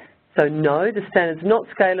C. So no, the standard's not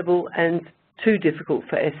scalable and too difficult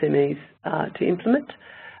for SMEs to implement.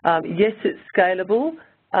 Yes, it's scalable,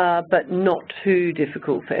 but not too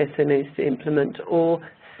difficult for SMEs to implement. Or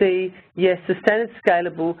C, yes, the standard's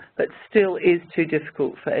scalable, but still is too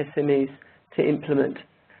difficult for SMEs to implement.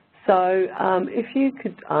 So if you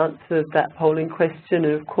could answer that polling question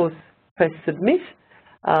and, of course, press submit,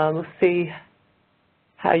 we'll see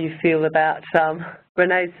how you feel about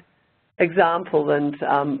Rene's example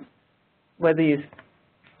and whether you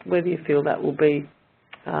feel that will be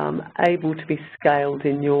able to be scaled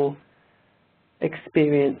in your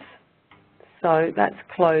experience. So that's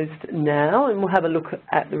closed now, and we'll have a look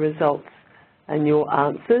at the results and your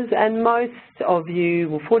answers. And most of you,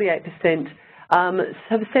 well, 48%,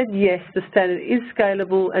 have said yes, the standard is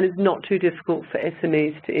scalable and is not too difficult for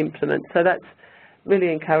SMEs to implement. So that's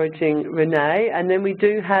really encouraging, Rene. And then we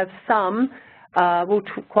do have some, well,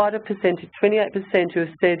 quite a percentage, 28% who have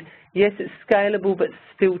said yes, it's scalable, but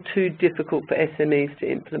still too difficult for SMEs to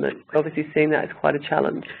implement. Obviously seeing that as quite a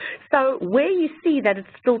challenge. So where you see that it's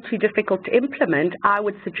still too difficult to implement, I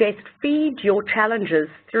would suggest feed your challenges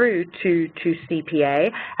through to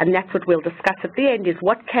CPA, and that's what we'll discuss at the end, is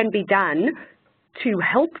what can be done to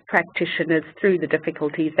help practitioners through the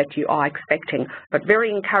difficulties that you are expecting, but very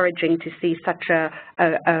encouraging to see such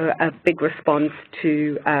a big response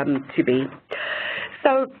to be.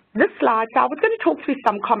 So this slide, so I was going to talk through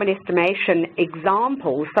some common estimation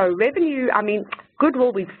examples. So revenue, I mean,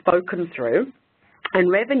 goodwill we've spoken through, and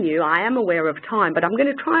revenue, I am aware of time, but I'm going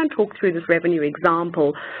to try and talk through this revenue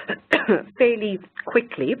example fairly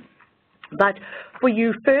quickly. But for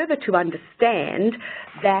you further to understand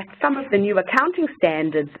that some of the new accounting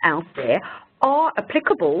standards out there are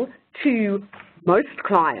applicable to most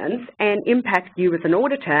clients and impact you as an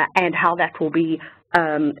auditor, and how that will be,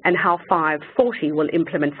 and how 540 will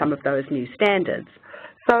implement some of those new standards.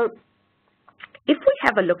 So if we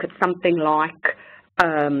have a look at something like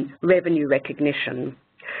revenue recognition.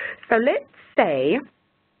 So let's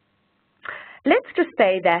just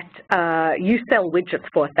say that you sell widgets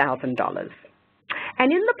for $1,000.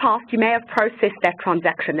 And in the past, you may have processed that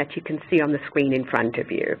transaction that you can see on the screen in front of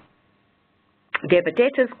you. Debit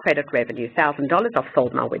debtors, credit revenue, $1,000, I've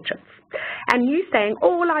sold my widgets. And you saying,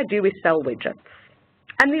 all I do is sell widgets.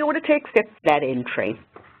 And the auditor accepts that entry.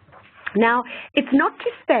 Now, it's not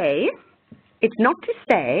to say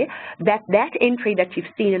that that entry that you've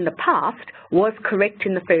seen in the past was correct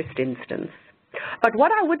in the first instance. But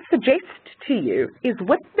what I would suggest to you is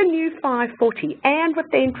with the new 540 and with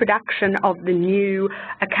the introduction of the new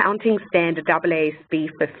accounting standard AASB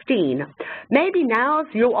 15, maybe now's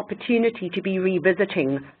your opportunity to be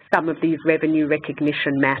revisiting some of these revenue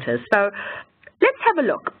recognition matters. So let's have a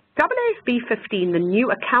look. AASB 15, the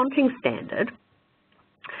new accounting standard,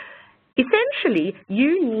 essentially,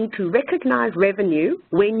 you need to recognize revenue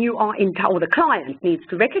when you are or the client needs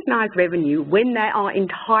to recognize revenue when they are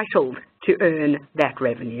entitled to earn that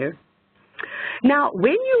revenue. Now,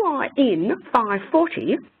 when you are in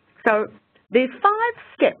 540, so there's 5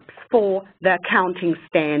 steps for the accounting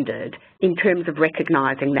standard in terms of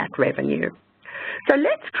recognizing that revenue. So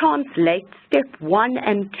let's translate step 1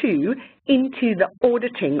 and 2 into the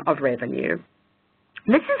auditing of revenue.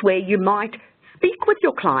 This is where you might speak with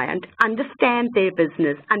your client, understand their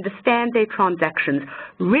business, understand their transactions,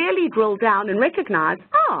 really drill down and recognize,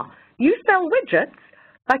 you sell widgets,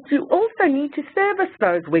 but you also need to service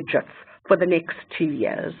those widgets for the next 2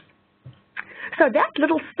 years. So that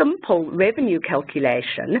little simple revenue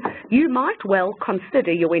calculation, you might well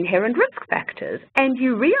consider your inherent risk factors, and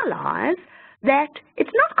you realize that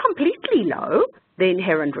it's not completely low, the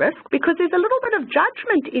inherent risk, because there's a little bit of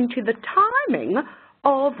judgment into the timing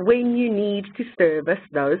of when you need to service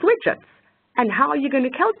those widgets and how you're going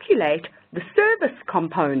to calculate the service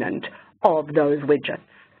component of those widgets.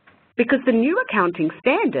 Because the new accounting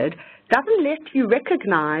standard doesn't let you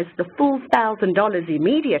recognize the full $1,000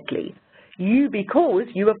 immediately, because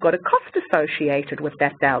you have got a cost associated with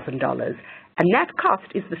that $1,000, and that cost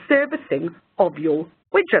is the servicing of your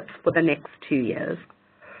widgets for the next 2 years.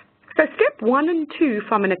 So step 1 and 2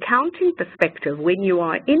 from an accounting perspective, when you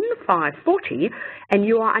are in 540 and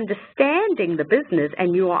you are understanding the business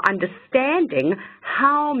and you are understanding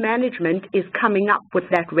how management is coming up with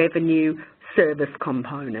that revenue service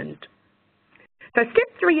component. So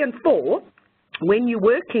step 3 and 4, when you're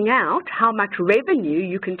working out how much revenue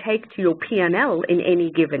you can take to your P&L in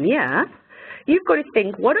any given year, you've got to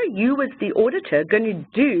think, what are you as the auditor going to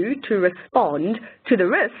do to respond to the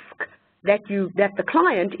risk that the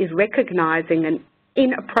client is recognizing an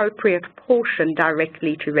inappropriate portion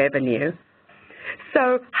directly to revenue?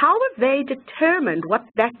 So how have they determined what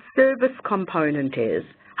that service component is?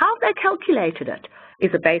 How have they calculated it?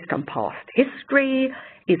 Is it based on past history?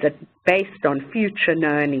 Is it based on future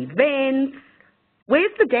known events?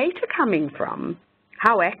 Where's the data coming from?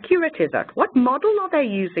 How accurate is it? What model are they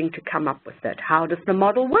using to come up with it? How does the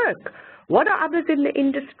model work? What are others in the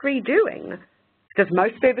industry doing? Does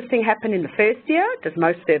most servicing happen in the first year? Does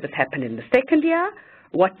most service happen in the second year?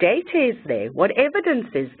 What data is there? What evidence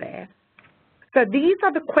is there? So these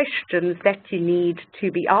are the questions that you need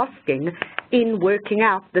to be asking in working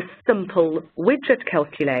out the simple widget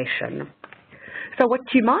calculation. So what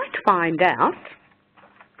you might find out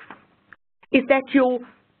is that your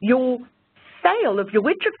sale of your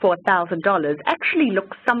widget for $1,000 actually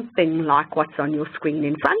looks something like what's on your screen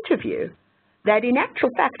in front of you. That in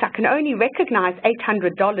actual fact, I can only recognize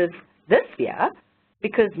 $800 this year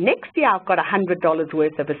because next year I've got $100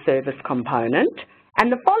 worth of a service component,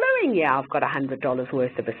 and the following year I've got $100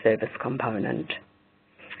 worth of a service component.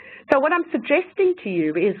 So what I'm suggesting to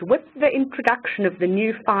you is with the introduction of the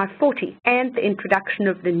new 540 and the introduction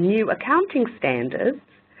of the new accounting standards,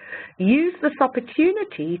 use this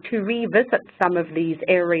opportunity to revisit some of these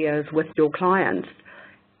areas with your clients.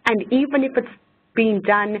 And even if it's been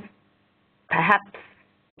done perhaps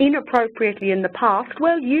inappropriately in the past,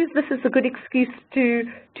 well, use this as a good excuse to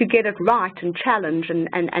get it right and challenge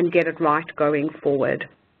and get it right going forward.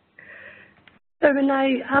 So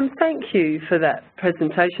Rene, thank you for that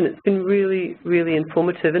presentation. It's been really, really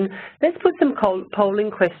informative. And let's put some polling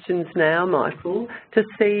questions now, Michael, to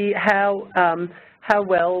see how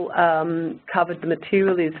well covered the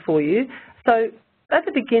material is for you. So at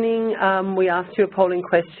the beginning, we asked you a polling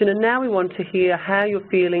question, and now we want to hear how you're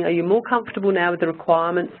feeling. Are you more comfortable now with the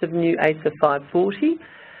requirements of new ASA 540?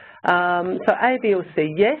 So A, B or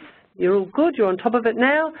C, yes, you're all good, you're on top of it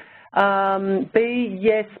now. B,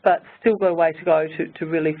 yes, but still got a way to go to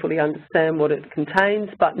really fully understand what it contains,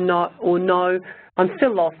 but not, or no, I'm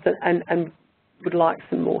still lost and would like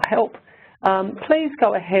some more help. Please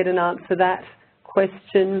go ahead and answer that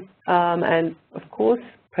question, and of course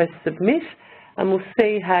press submit, and we'll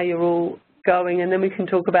see how you're all going, and then we can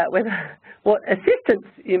talk about what assistance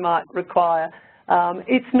you might require.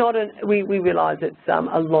 It's not we realise it's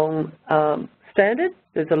a long standard.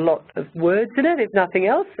 There's a lot of words in it, if nothing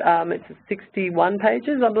else. It's 61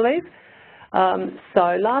 pages, I believe.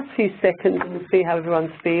 So last few seconds, and we'll see how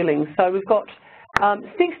everyone's feeling. So we've got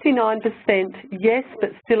 69% yes, but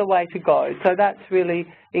still a way to go. So that's really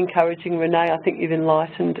encouraging, Rene. I think you've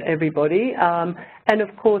enlightened everybody. And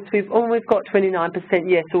of course, we've got 29%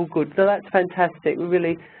 yes, all good. So that's fantastic.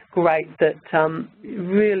 Really great that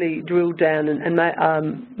really drilled down and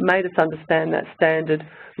made us understand that standard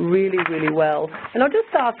really, really well. And I'll just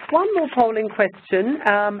ask one more polling question,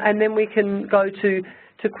 and then we can go to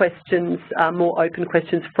questions, more open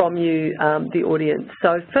questions from you, the audience.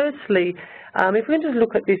 So firstly, if we can just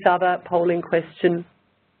look at this other polling question,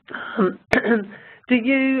 do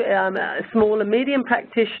you, small and medium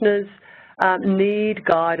practitioners, need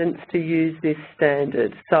guidance to use this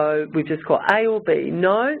standard? So we've just got A or B.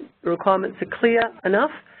 No, the requirements are clear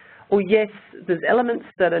enough. Or yes, there's elements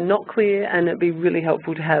that are not clear, and it'd be really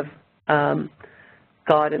helpful to have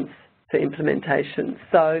guidance for implementation.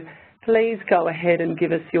 So please go ahead and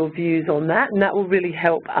give us your views on that, and that will really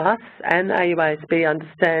help us and AUASB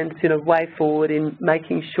understand way forward in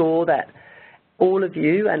making sure that all of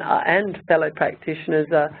you and fellow practitioners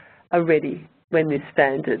are ready when this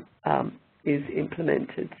standard is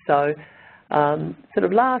implemented. So sort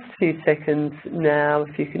of last few seconds now,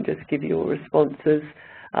 if you can just give your responses,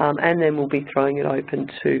 and then we'll be throwing it open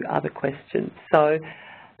to other questions. So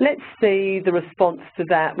let's see the response to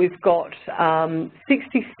that. We've got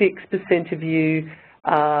 66% of you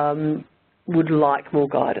would like more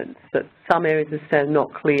guidance, that some areas of the standard are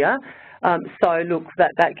not clear. So look,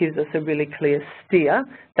 that gives us a really clear steer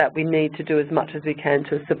that we need to do as much as we can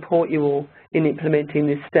to support you all in implementing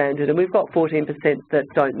this standard. And we've got 14% that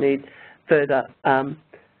don't need further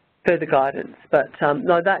guidance. But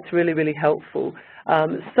no, that's really, really helpful.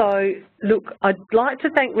 So look, I'd like to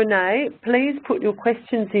thank Rene. Please put your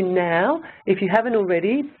questions in now. If you haven't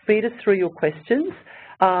already, feed us through your questions.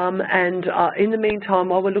 And in the meantime,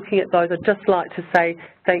 while we're looking at those, I'd just like to say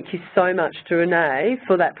thank you so much to Rene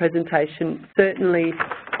for that presentation. Certainly,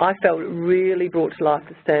 I felt it really brought to life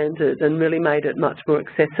the standard and really made it much more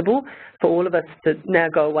accessible for all of us to now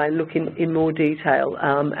go away and look in more detail.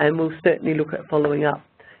 And we'll certainly look at following up,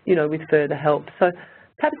 with further help. So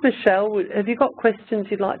perhaps, Michelle, have you got questions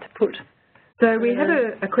you'd like to put? So we have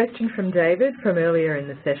a question from David from earlier in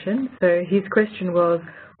the session. So his question was,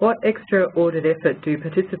 what extra audit effort do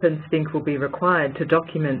participants think will be required to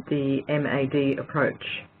document the MAD approach?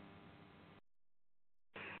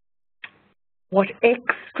 What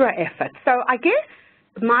extra effort? So I guess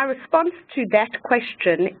my response to that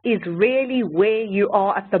question is really where you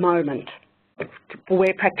are at the moment,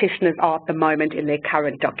 where practitioners are at the moment in their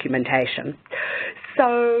current documentation.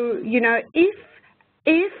 So,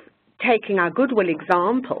 if taking our goodwill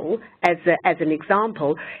example as an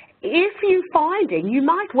example, if you're finding, you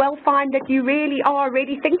might well find that you really are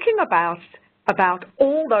already thinking about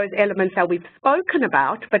all those elements that we've spoken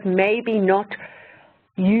about, but maybe not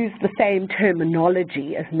use the same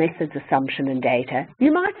terminology as methods, assumption and data.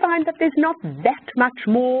 You might find that there's not that much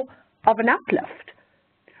more of an uplift.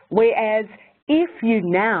 Whereas if you're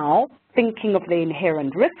now thinking of the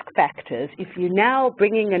inherent risk factors, if you're now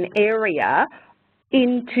bringing an area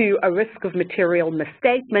into a risk of material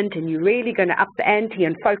misstatement and you're really going to up the ante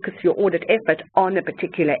and focus your audit effort on a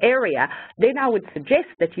particular area, then I would suggest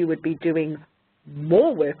that you would be doing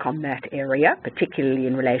more work on that area, particularly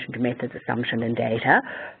in relation to methods, assumption and data,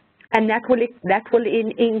 and that will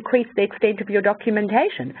increase the extent of your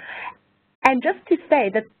documentation. And just to say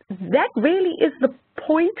that really is the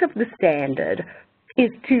point of the standard, is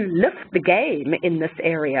to lift the game in this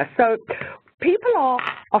area. So people are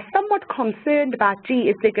somewhat concerned about, gee,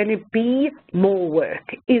 is there going to be more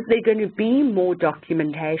work? Is there going to be more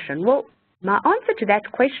documentation? Well, my answer to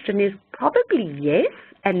that question is probably yes,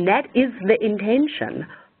 and that is the intention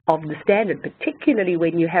of the standard, particularly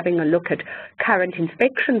when you're having a look at current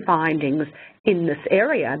inspection findings in this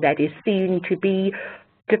area that is seen to be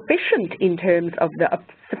deficient in terms of the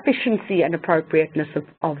sufficiency and appropriateness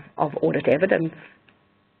of audit evidence.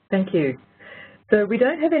 Thank you. So we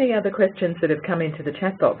don't have any other questions that have come into the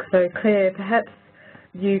chat box. So Claire, perhaps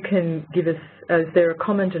you can give us, is there a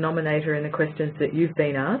common denominator in the questions that you've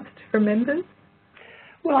been asked from members?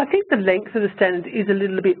 Well, I think the length of the standard is a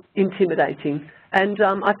little bit intimidating. And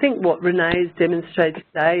I think what Rene's demonstrated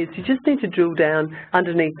today is you just need to drill down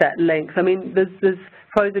underneath that length. I mean, there's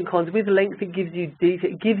pros and cons. With length, it gives you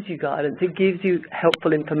detail, it gives you guidance, it gives you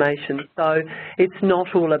helpful information. So it's not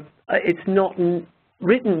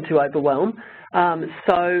written to overwhelm.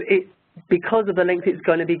 Because of the length, it's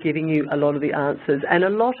going to be giving you a lot of the answers. And a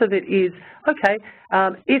lot of it is, okay,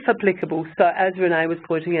 if applicable, so as Rene was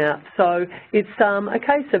pointing out. So it's a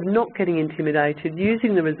case of not getting intimidated,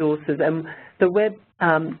 using the resources, and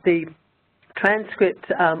the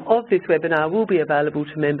transcript of this webinar will be available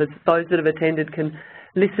to members. Those that have attended can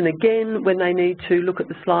listen again when they need to, look at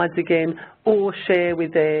the slides again, or share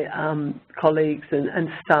with their colleagues and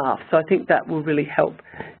staff. So I think that will really help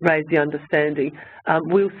raise the understanding.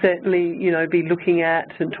 We'll certainly, be looking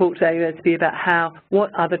at and talk to AUASB about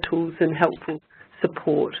what other tools and helpful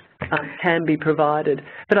support can be provided.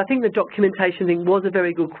 But I think the documentation thing was a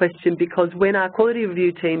very good question, because when our quality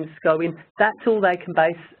review teams go in, that's all they can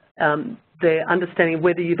base their understanding of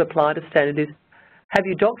whether you've applied a standard is, have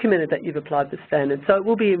you documented that you've applied the standard? So it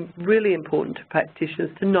will be really important to practitioners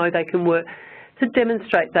to know they can work, to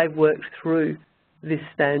demonstrate they've worked through this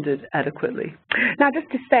standard adequately. Now, just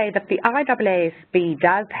to say that the AUASB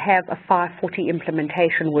does have a 540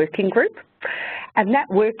 implementation working group, and that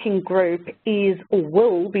working group is or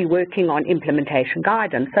will be working on implementation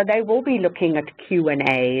guidance. So they will be looking at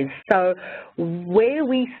Q&As. So where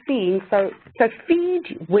we're seeing, so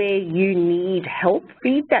feed where you need help,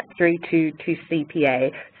 feed that through to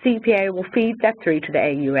CPA. CPA will feed that through to the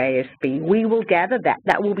AUASB. We will gather that.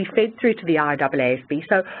 That will be fed through to the AUASB.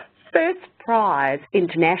 So first prize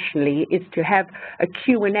internationally is to have a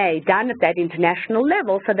Q&A done at that international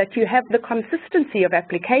level so that you have the consistency of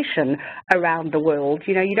application around the world.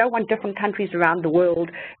 You don't want different countries around the world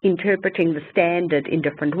interpreting the standard in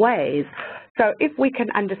different ways. So if we can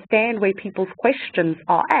understand where people's questions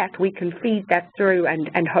are at, we can feed that through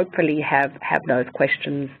and hopefully have those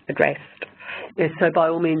questions addressed. Yes, so by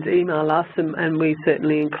all means email us, and we're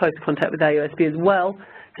certainly in close contact with AUASB as well,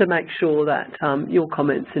 to make sure that your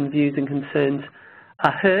comments and views and concerns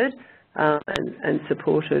are heard and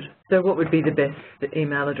supported. So what would be the best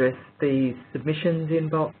email address? The submissions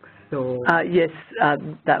inbox? Or? Yes,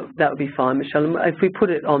 that would be fine, Michelle. If we put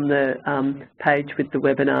it on the page with the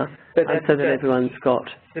webinar so that everyone's got.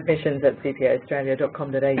 Submissions at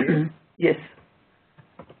cpaaustralia.com.au? Yes.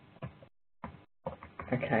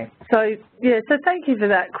 Okay. So, yeah, so thank you for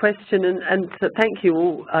that question, and thank you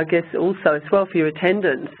all, I guess, also as well for your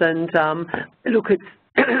attendance. And look,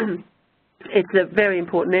 it's a very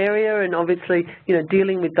important area, and obviously,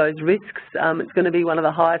 dealing with those risks, it's going to be one of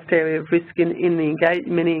the highest area of risk in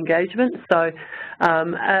many engagements. So,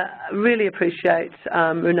 really appreciate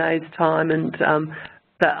Rene's time, and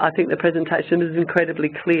that I think the presentation is incredibly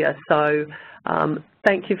clear. So,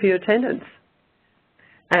 thank you for your attendance.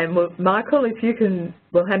 And Michael, if you can,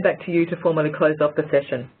 we'll hand back to you to formally close off the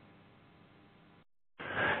session.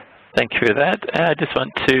 Thank you for that. I just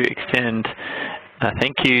want to extend a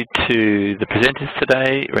thank you to the presenters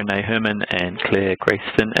today, Rene Herman and Claire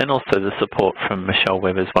Grayston, and also the support from Michelle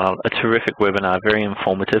Webb as well. A terrific webinar, very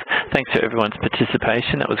informative. Thanks for everyone's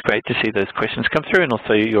participation. That was great to see those questions come through, and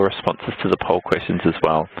also your responses to the poll questions as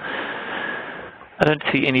well. I don't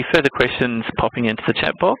see any further questions popping into the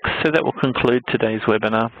chat box, so that will conclude today's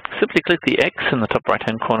webinar. Simply click the X in the top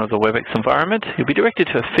right-hand corner of the WebEx environment. You'll be directed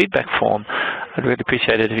to a feedback form. I'd really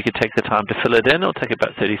appreciate it if you could take the time to fill it in. It'll take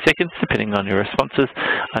about 30 seconds, depending on your responses.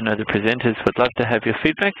 I know the presenters would love to have your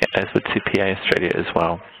feedback, as would CPA Australia as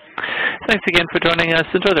well. Thanks again for joining us.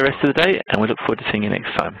 Enjoy the rest of the day, and we look forward to seeing you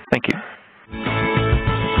next time. Thank you.